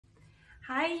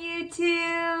Hi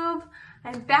YouTube!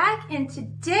 I'm back and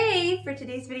today, for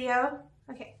today's video,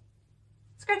 okay,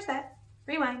 scratch that,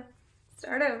 rewind,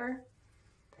 start over.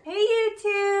 Hey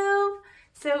YouTube!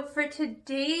 So for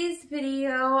today's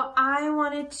video, I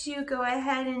wanted to go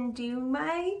ahead and do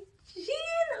my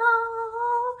SHEIN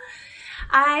haul.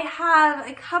 I have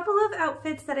a couple of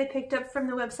outfits that I picked up from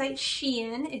the website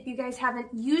SHEIN. If you guys haven't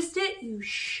used it, you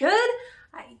should.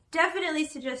 I definitely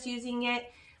suggest using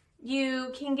it.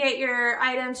 You can get your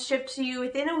items shipped to you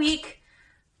within a week,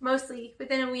 mostly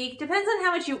within a week. Depends on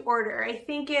how much you order. I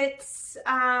think it's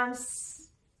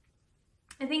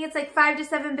like 5 to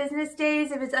 7 business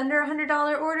days if it's under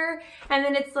 $100 order, and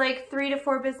then it's like 3 to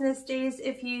 4 business days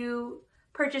if you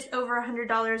purchase over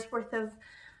 $100 worth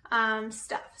of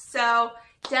stuff. So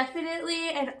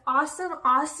definitely an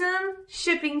awesome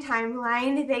shipping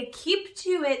timeline. They keep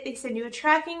to it. They send you a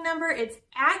tracking number. It's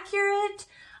accurate.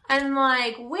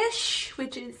 Unlike Wish,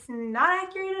 which is not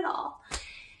accurate at all.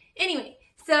 Anyway,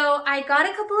 so I got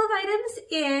a couple of items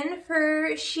in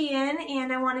for SHEIN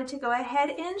and I wanted to go ahead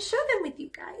and show them with you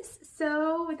guys.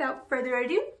 So without further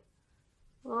ado,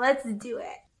 let's do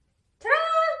it.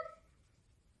 Ta-da!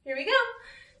 Here we go.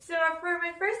 So for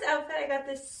my first outfit, I got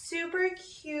this super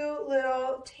cute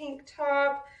little tank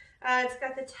top. It's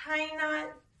got the tie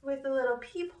knot with a little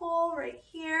peephole right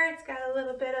here. It's got a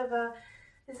little bit of a,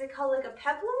 is it called like a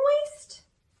peplum waist?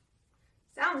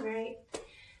 Sounds right.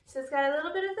 So it's got a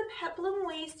little bit of the peplum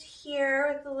waist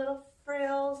here with the little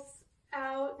frills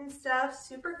out and stuff.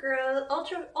 Super girly,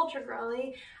 ultra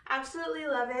girly. Absolutely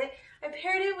love it. I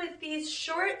paired it with these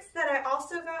shorts that I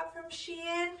also got from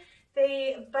SHEIN.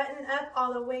 They button up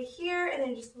all the way here and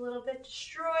then just a little bit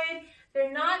destroyed.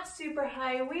 They're not super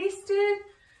high-waisted,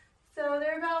 so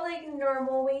they're about like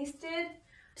normal waisted.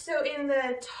 So in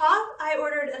the top, I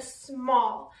ordered a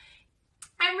small.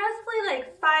 I'm roughly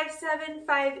like 5'7",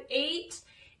 5'8",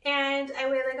 and I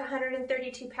weigh like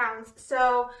 132 pounds.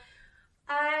 So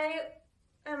I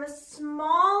am a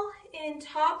small in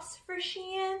tops for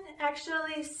SHEIN.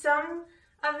 Actually, some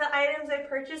of the items I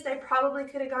purchased, I probably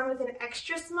could have gone with an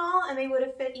extra small and they would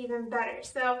have fit even better.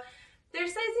 So their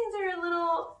sizings are a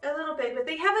little big, but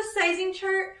they have a sizing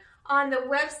chart on the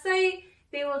website.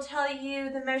 They will tell you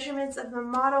the measurements of the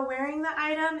model wearing the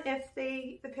item if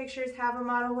the pictures have a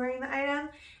model wearing the item,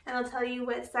 and they'll tell you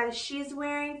what size she's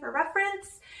wearing for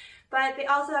reference. But they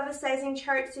also have a sizing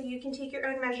chart so you can take your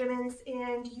own measurements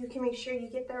and you can make sure you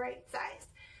get the right size.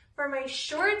 For my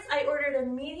shorts, I ordered a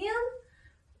medium.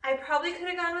 I probably could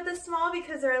have gone with a small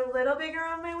because they're a little bigger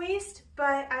on my waist,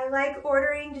 but I like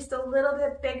ordering just a little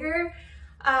bit bigger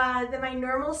than my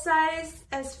normal size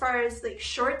as far as like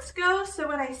shorts go. So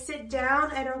when I sit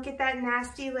down, I don't get that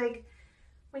nasty, like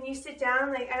when you sit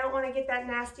down, like I don't want to get that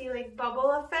nasty like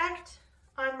bubble effect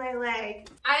on my leg.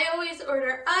 I always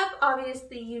order up.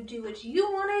 Obviously you do what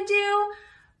you want to do,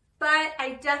 but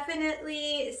I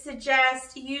definitely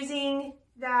suggest using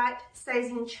that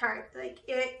sizing chart. Like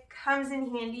it comes in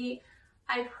handy.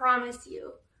 I promise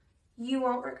you, you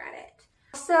won't regret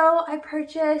it. So I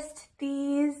purchased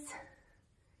these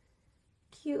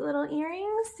cute little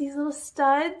earrings, these little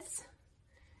studs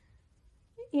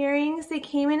earrings. They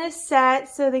came in a set,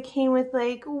 so they came with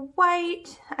like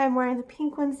white, I'm wearing the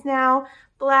pink ones now,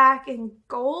 black and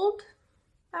gold,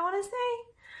 I want to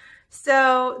say.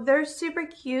 So they're super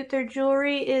cute. Their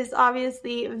jewelry is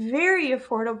obviously very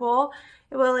affordable.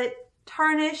 Will it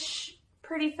tarnish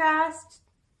pretty fast?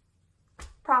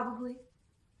 Probably.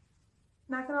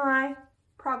 Not gonna lie,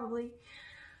 probably.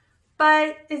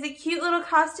 But is it cute little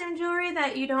costume jewelry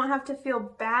that you don't have to feel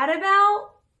bad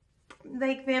about?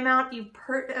 Like the amount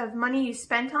of money you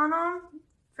spent on them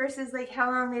versus like how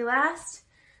long they last?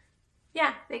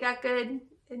 Yeah, they got good.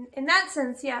 In that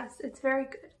sense, yes, it's very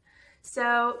good.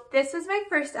 So this was my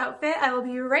first outfit. I will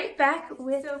be right back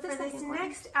with the second one. So for this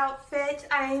next outfit,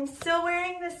 I'm still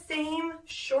wearing the same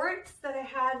shorts that I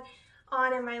had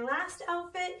on in my last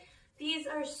outfit. These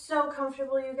are so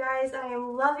comfortable, you guys. I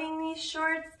am loving these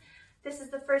shorts. This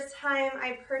is the first time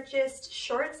I purchased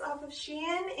shorts off of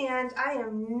SHEIN, and I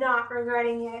am not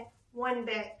regretting it one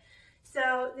bit.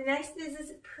 So the next is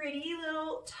this pretty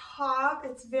little top.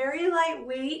 It's very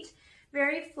lightweight,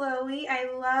 very flowy.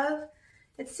 I love,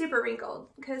 it's super wrinkled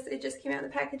because it just came out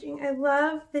of the packaging. I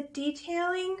love the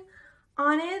detailing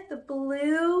on it, the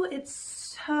blue. It's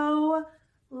so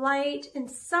light and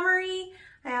summery.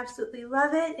 I absolutely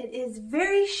love it. It is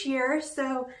very sheer,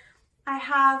 so I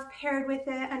have paired with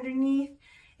it underneath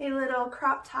a little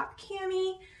crop top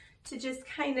cami to just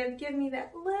kind of give me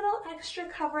that little extra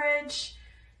coverage.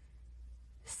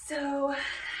 So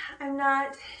I'm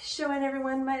not showing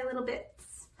everyone my little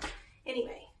bits.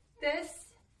 Anyway,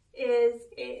 this is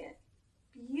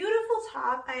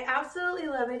top. I absolutely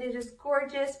love it. It is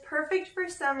gorgeous, perfect for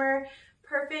summer,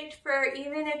 perfect for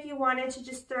even if you wanted to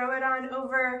just throw it on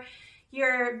over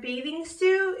your bathing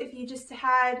suit. If you just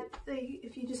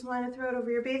want to throw it over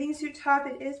your bathing suit top,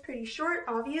 it is pretty short,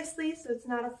 obviously, so it's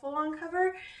not a full-on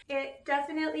cover. It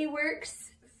definitely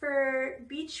works for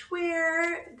beach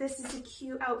wear. This is a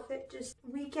cute outfit, just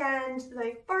weekend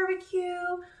like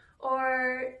barbecue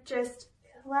or just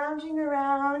lounging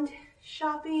around,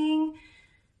 shopping.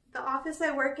 The office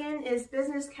I work in is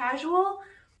business casual.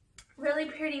 Really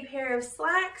pretty pair of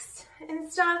slacks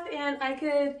and stuff, and I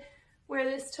could wear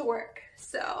this to work.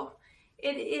 So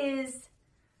it is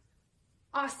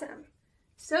awesome.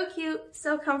 So cute,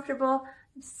 so comfortable.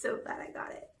 I'm so glad I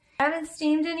got it. I haven't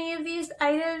steamed any of these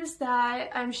items that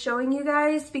I'm showing you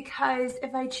guys because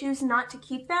if I choose not to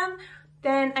keep them,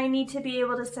 then I need to be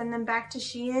able to send them back to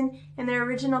SHEIN in their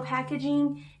original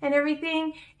packaging and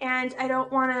everything, and I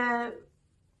don't want to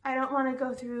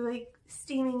go through like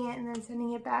steaming it and then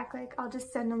sending it back. Like, I'll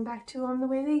just send them back to them the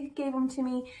way they gave them to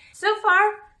me. So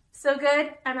far, so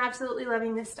good. I'm absolutely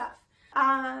loving this stuff.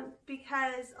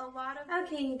 Because a lot of...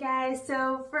 Okay, you guys,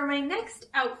 so for my next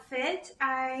outfit,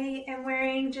 I am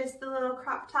wearing just the little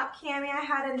crop top cami I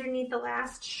had underneath the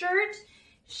last shirt.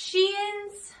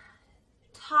 SHEIN's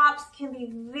tops can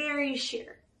be very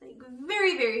sheer, like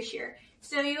very, very sheer.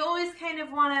 So you always kind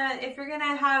of want to, if you're going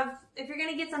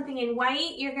to get something in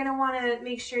white, you're going to want to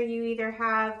make sure you either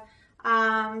have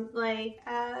like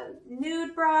a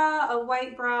nude bra, a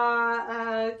white bra,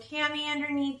 a cami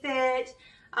underneath it.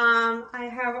 I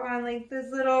have on like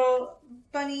this little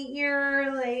bunny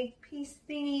ear like piece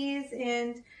thingies,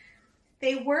 and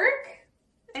they work.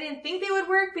 I didn't think they would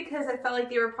work because I felt like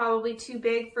they were probably too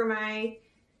big for my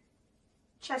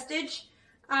chestage,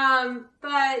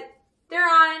 but they're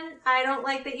on. I don't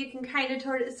like that you can kind of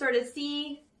sort of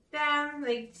see them,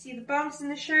 like see the bumps in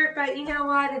the shirt, but you know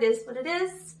what? It is what it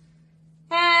is.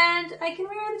 And I can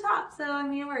wear the top, so I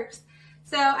mean it works.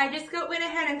 So I just went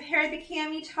ahead and paired the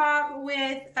cami top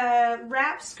with a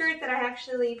wrap skirt that I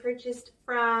actually purchased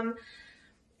from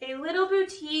a little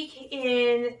boutique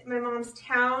in my mom's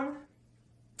town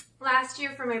last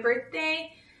year for my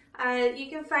birthday. You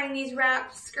can find these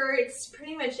wrap skirts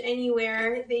pretty much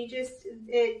anywhere.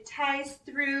 It ties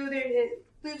through, it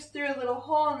loops through a little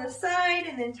hole on the side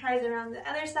and then ties around the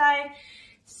other side.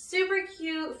 Super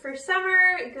cute for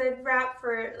summer, good wrap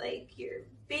for like your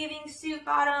bathing suit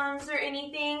bottoms or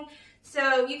anything.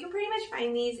 So you can pretty much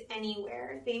find these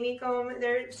anywhere. They make them,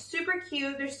 they're super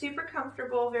cute, they're super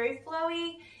comfortable, very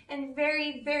flowy, and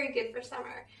very, very good for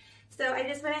summer. So I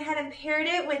just went ahead and paired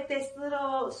it with this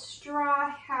little straw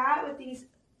hat with these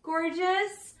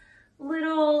gorgeous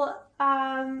little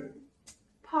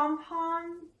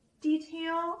pom-pom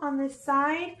detail on this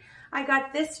side. I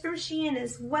got this from SHEIN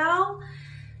as well.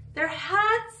 Their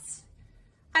hats,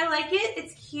 I like it,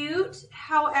 it's cute.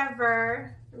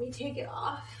 However, let me take it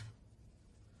off.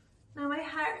 Now my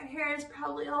hair is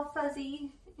probably all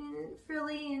fuzzy and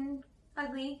frilly and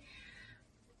ugly.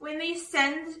 When they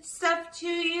send stuff to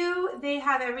you, they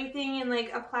have everything in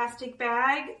like a plastic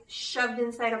bag shoved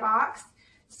inside a box.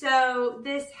 So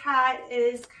this hat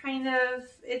is kind of,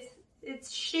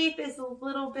 its shape is a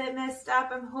little bit messed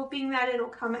up. I'm hoping that it'll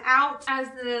come out as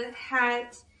the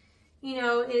hat, you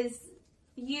know, is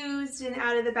used and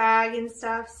out of the bag and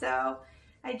stuff. So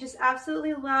I just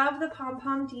absolutely love the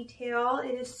pom-pom detail.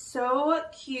 It is so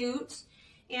cute.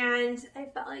 And I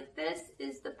felt like this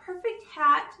is the perfect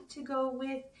hat to go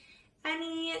with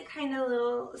any kind of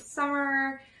little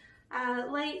summer,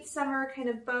 late summer kind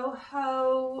of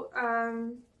boho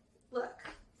look.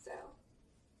 So,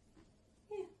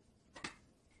 yeah.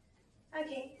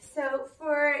 Okay, so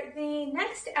for the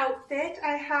next outfit,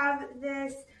 I have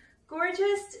this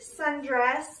gorgeous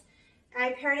sundress.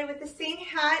 I paired it with the same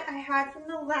hat I had from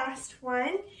the last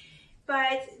one,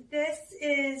 but this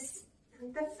is,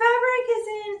 the fabric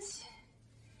isn't,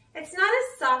 it's not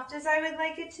as soft as I would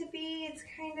like it to be. It's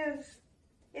kind of,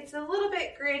 it's a little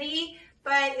bit gritty,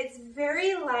 but it's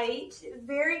very light,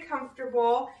 very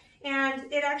comfortable,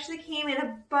 and it actually came in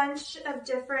a bunch of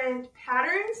different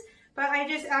patterns, but I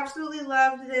just absolutely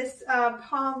loved this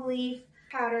palm leaf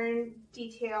pattern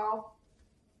detail.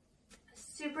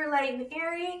 Super light and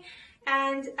airy,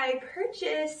 and I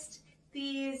purchased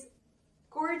these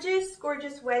gorgeous,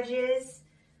 gorgeous wedges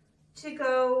to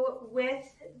go with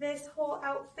this whole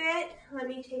outfit. Let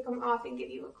me take them off and give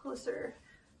you a closer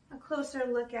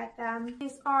look at them.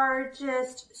 These are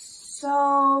just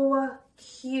so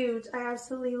cute. I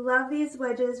absolutely love these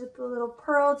wedges with the little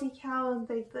pearl decal and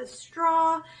the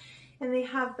straw, and they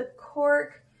have the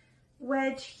cork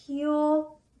wedge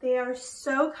heel They are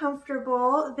so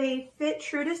comfortable. They fit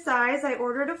true to size. I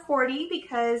ordered a 40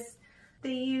 because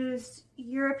they used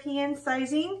European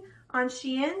sizing on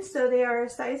SHEIN, so they are a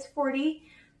size 40.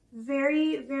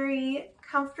 Very, very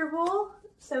comfortable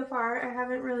so far. I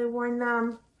haven't really worn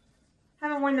them.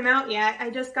 Haven't worn them out yet. I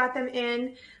just got them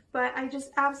in, but I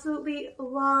just absolutely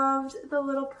loved the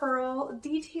little pearl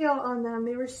detail on them.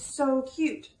 They were so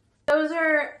cute.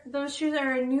 Those shoes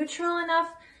are a neutral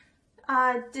enough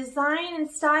design and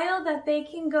style that they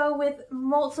can go with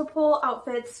multiple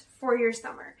outfits for your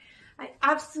summer. I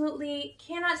absolutely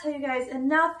cannot tell you guys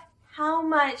enough how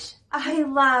much I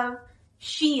love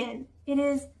SHEIN. It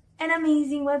is an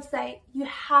amazing website. You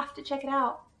have to check it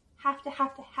out. Have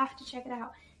to check it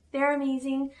out. They're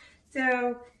amazing.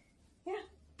 So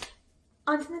yeah,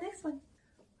 on to the next one.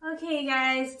 Okay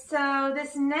guys, so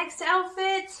this next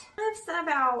outfit I've said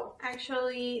about,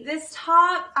 actually. This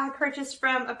top I purchased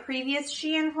from a previous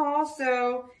SHEIN haul,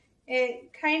 so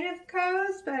it kind of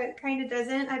goes, but kind of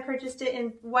doesn't. I purchased it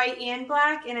in white and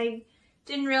black, and I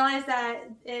didn't realize that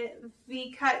it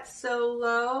V-cut so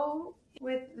low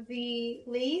with the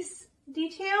lace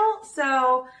detail,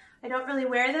 so I don't really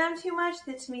wear them too much.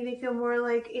 To me, they feel more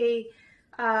like a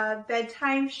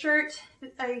bedtime shirt,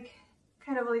 like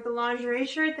kind of like a lingerie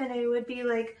shirt, than it would be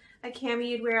like a cami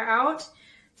you'd wear out.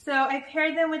 So I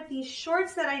paired them with these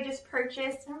shorts that I just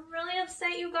purchased. I'm really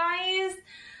upset, you guys.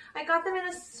 I got them in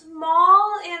a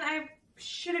small, and I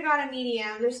should have got a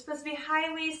medium. They're supposed to be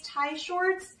high-waist tie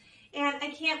shorts, and I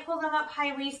can't pull them up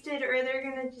high-waisted, or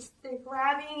they're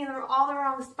grabbing, and they're all the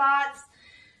wrong spots.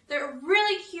 They're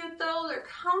really cute though. They're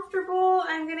comfortable.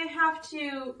 I'm gonna have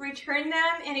to return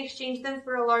them and exchange them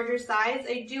for a larger size.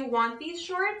 I do want these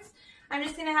shorts. I'm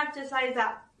just gonna have to size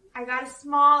up. I got a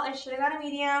small. I should have got a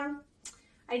medium.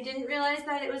 I didn't realize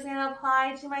that it was gonna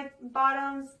apply to my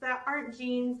bottoms that aren't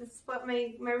jeans. It's what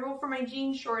my rule for my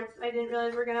jean shorts. I didn't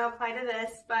realize were gonna apply to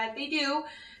this, but they do.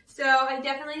 So I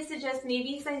definitely suggest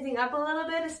maybe sizing up a little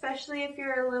bit, especially if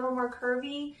you're a little more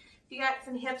curvy. If you got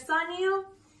some hips on you,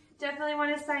 definitely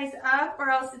want to size up, or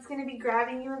else it's going to be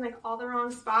grabbing you in like all the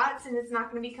wrong spots, and it's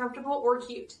not going to be comfortable or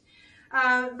cute.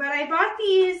 But I bought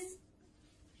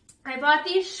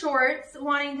these shorts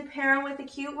wanting to pair them with a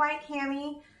cute white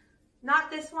cami.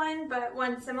 Not this one, but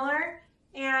one similar.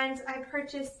 And I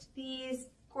purchased these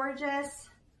gorgeous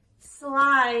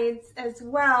slides as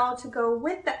well to go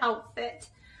with the outfit.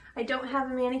 I don't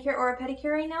have a manicure or a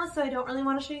pedicure right now, so I don't really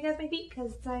want to show you guys my feet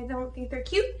because I don't think they're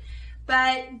cute.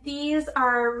 But these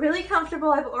are really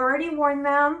comfortable. I've already worn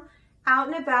them out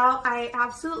and about. I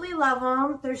absolutely love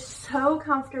them. They're so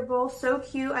comfortable, so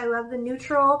cute. I love the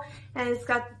neutral, and it's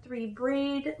got the 3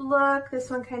 braid look. This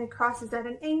one kind of crosses at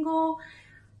an angle.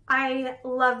 I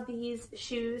love these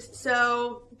shoes.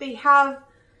 So they have,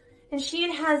 and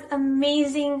SHEIN has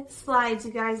amazing slides,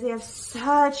 you guys. They have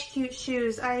such cute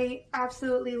shoes. I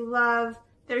absolutely love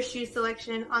their shoe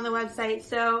selection on the website,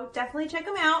 so definitely check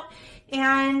them out.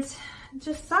 And it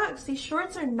just sucks, these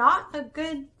shorts are not a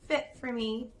good fit for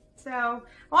me, so I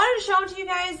wanted to show them to you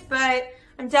guys, but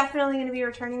I'm definitely going to be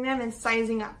returning them and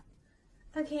sizing up.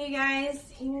 Okay, you guys,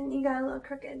 you got a little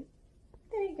crooked.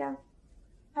 There you go.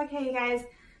 Okay, you guys,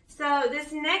 so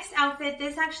this next outfit,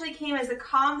 this actually came as a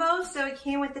combo, so it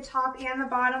came with the top and the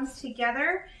bottoms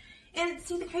together. And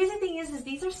see, the crazy thing is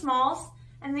these are smalls,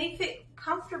 and they fit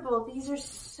comfortable. These are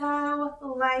so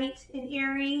light and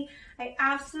airy. I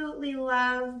absolutely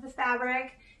love the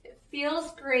fabric. It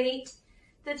feels great.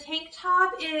 The tank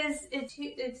top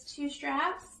it's 2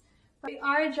 straps, but they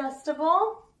are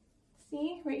adjustable.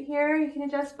 See, right here, you can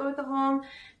adjust both of them,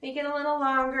 make it a little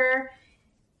longer.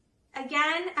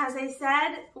 Again, as I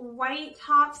said, white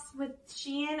tops with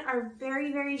SHEIN are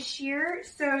very, very sheer,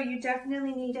 so you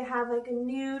definitely need to have like a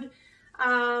nude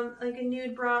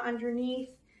bra underneath.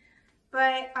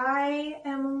 But I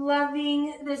am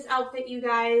loving this outfit, you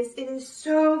guys. It is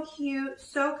so cute,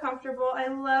 so comfortable. I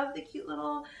love the cute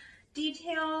little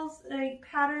details, like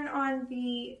pattern on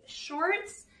the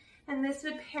shorts, and this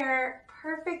would pair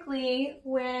perfectly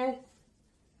with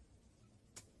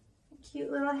a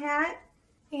cute little hat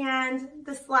and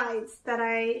the slides that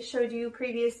I showed you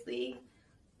previously.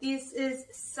 This is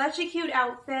such a cute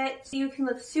outfit. You can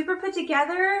look super put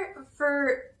together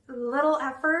for little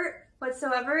effort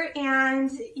whatsoever, and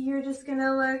you're just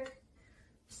gonna look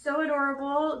so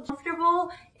adorable, comfortable,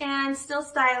 and still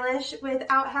stylish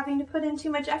without having to put in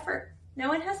too much effort. No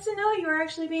one has to know you're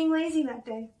actually being lazy that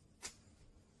day.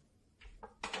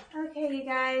 Okay, you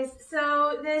guys,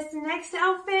 so this next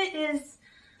outfit is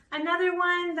another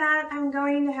one that I'm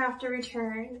going to have to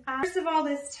return. First of all,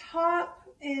 this top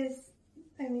is,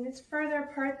 it's further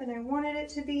apart than I wanted it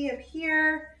to be up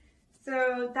here.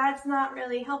 So that's not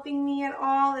really helping me at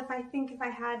all. If I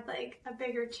had like a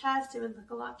bigger chest, it would look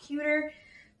a lot cuter.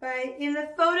 But in the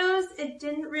photos, it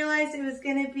didn't realize it was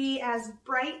gonna be as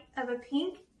bright of a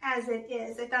pink as it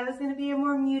is. I thought it was gonna be a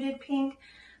more muted pink,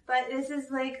 but this is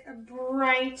like a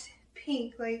bright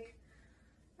pink, like,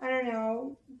 I don't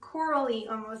know, corally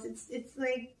almost. It's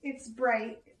like, it's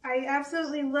bright. I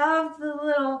absolutely love the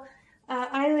little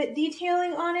eyelet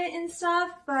detailing on it and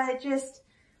stuff, but just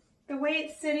the way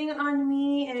it's sitting on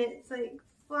me and it's like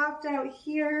flopped out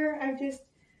here,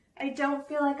 I don't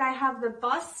feel like I have the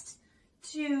bust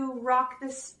to rock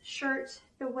this shirt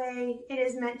the way it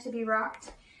is meant to be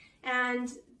rocked. And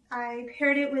I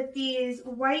paired it with these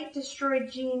white destroyed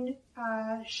jean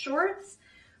shorts,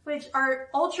 which are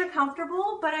ultra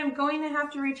comfortable, but I'm going to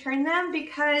have to return them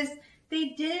because they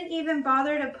didn't even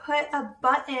bother to put a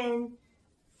button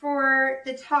for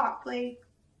the top. Like,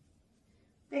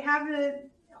 they have the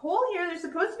hole here, there's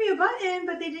supposed to be a button,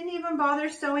 but they didn't even bother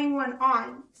sewing one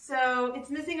on. So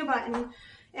it's missing a button,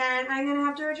 and I'm gonna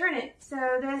have to return it. So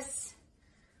this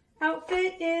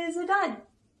outfit is a dud,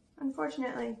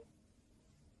 unfortunately.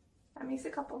 That makes a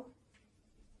couple.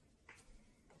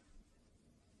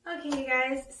 Okay, you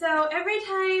guys, so every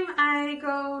time I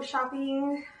go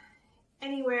shopping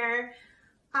anywhere,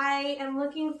 I am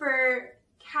looking for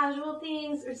casual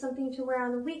things or something to wear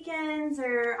on the weekends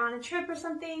or on a trip or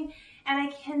something, and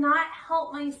I cannot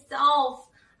help myself.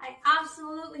 I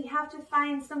absolutely have to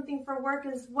find something for work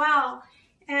as well.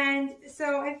 And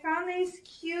so I found these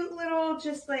cute little,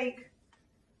 just like,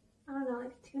 I don't know,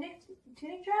 like a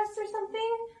tunic dress or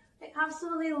something. I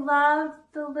absolutely love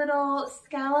the little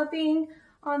scalloping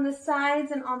on the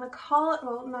sides and on the collar,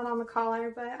 well, not on the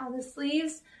collar, but on the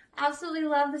sleeves. Absolutely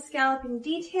love the scalloping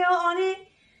detail on it.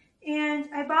 And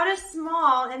I bought a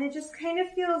small, and it just kind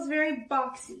of feels very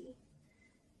boxy.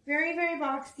 Very, very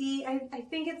boxy. I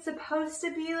think it's supposed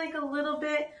to be like a little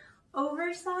bit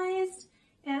oversized,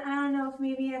 and I don't know if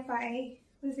maybe if I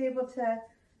was able to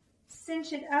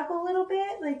cinch it up a little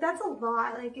bit, like that's a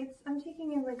lot. Like I'm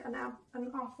taking in like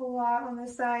an awful lot on the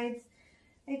sides.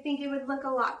 I think it would look a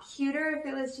lot cuter if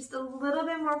it was just a little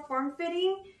bit more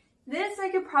form-fitting. This I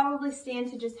could probably stand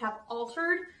to just have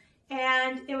altered,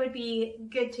 and it would be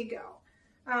good to go.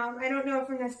 I don't know if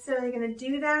I'm necessarily going to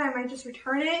do that. I might just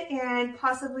return it and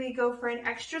possibly go for an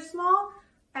extra small.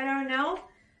 I don't know.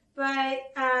 But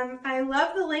I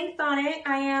love the length on it.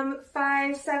 I am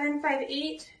 5'7",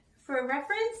 5'8" for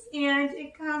reference, and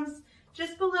it comes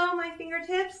just below my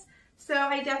fingertips. So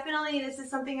I definitely, this is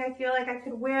something I feel like I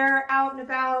could wear out and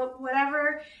about,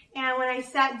 whatever. And when I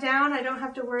sat down, I don't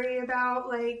have to worry about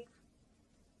like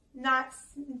not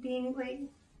being like,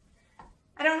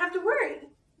 I don't have to worry.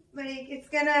 Like, it's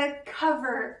gonna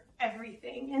cover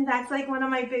everything. And that's like one of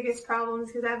my biggest problems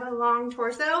because I have a long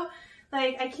torso.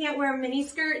 Like, I can't wear mini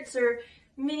skirts or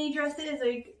mini dresses.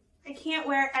 Like, I can't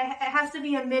wear, it has to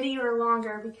be a midi or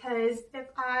longer, because if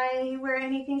I wear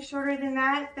anything shorter than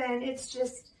that, then it's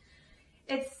just,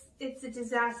 it's a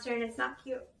disaster and it's not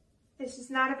cute. It's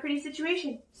just not a pretty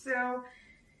situation. So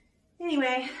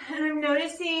anyway, and I'm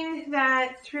noticing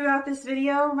that throughout this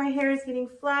video, my hair is getting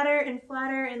flatter and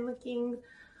flatter and looking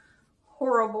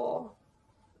horrible.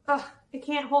 Ugh, I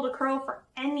can't hold a curl for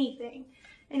anything.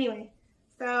 Anyway,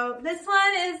 so this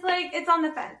one is like, it's on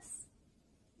the fence.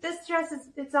 This dress is,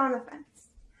 it's on the fence.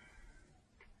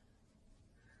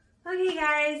 Okay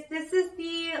guys, this is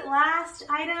the last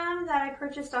item that I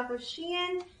purchased off of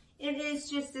SHEIN. It is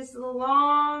just this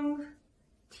long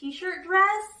t-shirt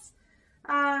dress.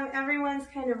 Everyone's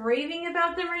kind of raving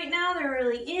about them right now. They're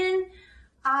really in.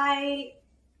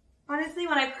 Honestly,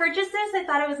 when I purchased this, I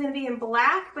thought it was going to be in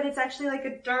black, but it's actually like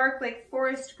a dark, like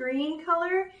forest green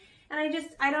color. And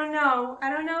I don't know. I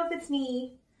don't know if it's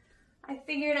me. I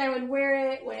figured I would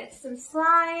wear it with some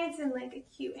slides and like a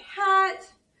cute hat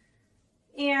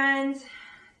and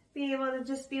be able to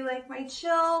just be like my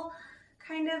chill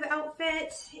kind of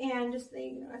outfit, and just,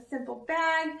 you know, a simple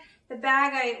bag. The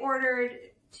bag I ordered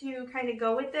to kind of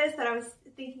go with this that I was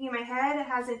thinking in my head, it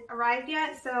hasn't arrived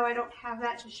yet, so I don't have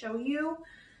that to show you.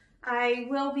 I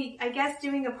will be, I guess,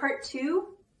 doing a part 2.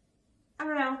 I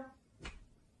don't know.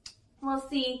 We'll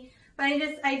see. But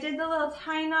I did the little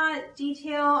tie knot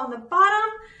detail on the bottom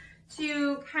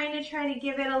to kind of try to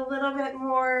give it a little bit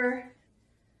more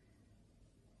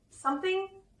something.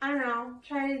 I don't know.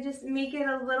 Try to just make it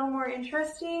a little more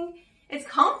interesting. It's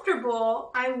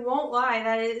comfortable. I won't lie.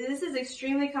 This is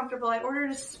extremely comfortable. I ordered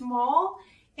a small,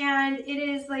 and it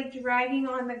is like dragging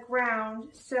on the ground.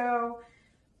 So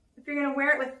if you're gonna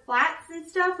wear it with flats and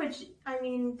stuff, which, I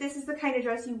mean, this is the kind of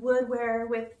dress you would wear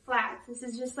with flats. This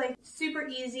is just like super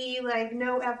easy, like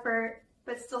no effort,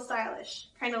 but still stylish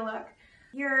kind of look.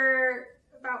 You're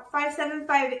about 5'7",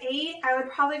 5'8", I would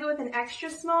probably go with an extra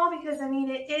small because I mean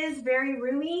it is very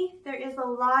roomy. There's a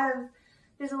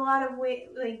lot of weight,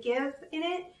 like give in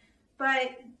it,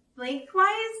 but lengthwise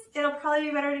it'll probably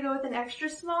be better to go with an extra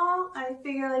small. I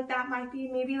figure like that might be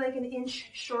maybe like an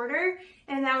inch shorter,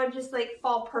 and that would just like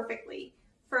fall perfectly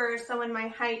for someone my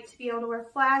height to be able to wear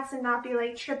flats and not be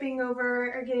like tripping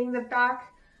over or getting the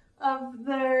back of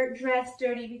their dress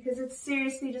dirty because it's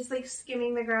seriously just like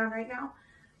skimming the ground right now.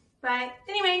 But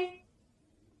anyway,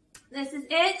 this is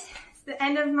it. It's the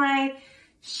end of my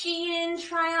SHEIN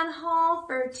try-on haul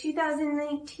for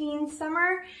 2019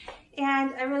 summer,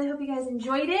 and I really hope you guys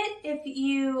enjoyed it. If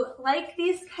you like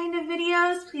these kind of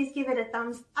videos, please give it a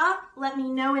thumbs up. Let me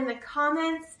know in the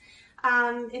comments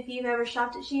if you've ever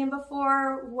shopped at SHEIN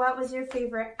before, what was your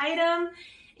favorite item.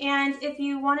 And if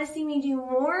you want to see me do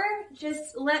more,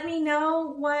 just let me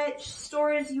know what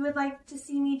stores you would like to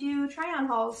see me do try-on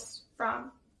hauls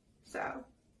from. So,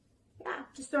 yeah,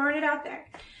 just throwing it out there.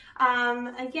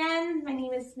 Again, my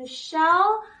name is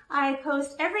Michelle. I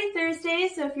post every Thursday,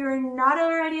 so if you're not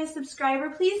already a subscriber,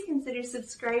 please consider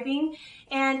subscribing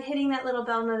and hitting that little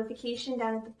bell notification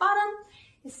down at the bottom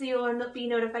so you'll be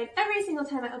notified every single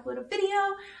time I upload a video.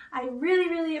 I really,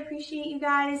 really appreciate you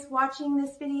guys watching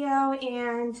this video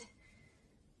and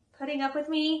putting up with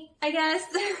me, I guess.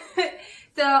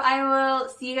 So I will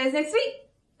see you guys next week.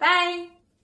 Bye!